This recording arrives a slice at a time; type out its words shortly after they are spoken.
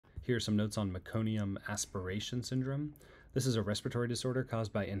Here are some notes on meconium aspiration syndrome. This is a respiratory disorder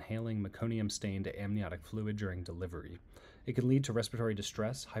caused by inhaling meconium-stained amniotic fluid during delivery. It can lead to respiratory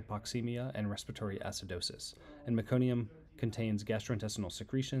distress, hypoxemia, and respiratory acidosis. And meconium contains gastrointestinal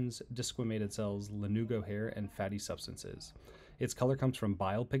secretions, desquamated cells, lanugo hair, and fatty substances. Its color comes from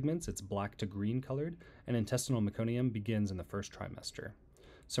bile pigments. It's black to green colored, and intestinal meconium begins in the first trimester.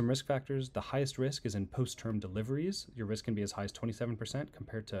 Some risk factors: the highest risk is in postterm deliveries. Your risk can be as high as 27%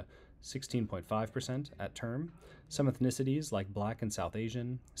 compared to 16.5% at term. Some ethnicities, like Black and South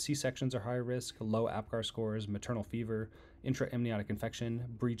Asian. C-sections are high risk, low Apgar scores, maternal fever, intraamniotic infection,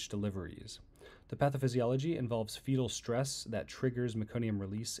 breech deliveries. The pathophysiology involves fetal stress that triggers meconium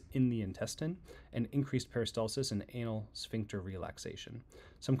release in the intestine and increased peristalsis and anal sphincter relaxation.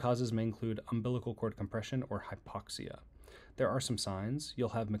 Some causes may include umbilical cord compression or hypoxia. There are some signs. You'll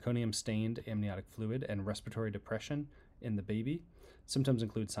have meconium-stained amniotic fluid and respiratory depression in the baby. Symptoms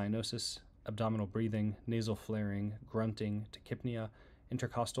include cyanosis, abdominal breathing, nasal flaring, grunting, tachypnea,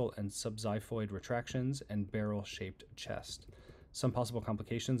 intercostal and subxiphoid retractions, and barrel-shaped chest. Some possible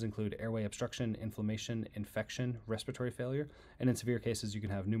complications include airway obstruction, inflammation, infection, respiratory failure, and in severe cases you can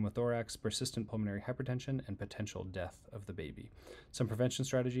have pneumothorax, persistent pulmonary hypertension, and potential death of the baby. Some prevention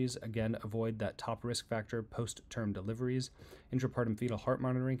strategies: again, avoid that top risk factor, post-term deliveries. Intrapartum fetal heart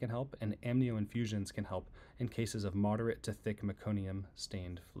monitoring can help, and amnio infusions can help in cases of moderate to thick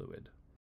meconium-stained fluid.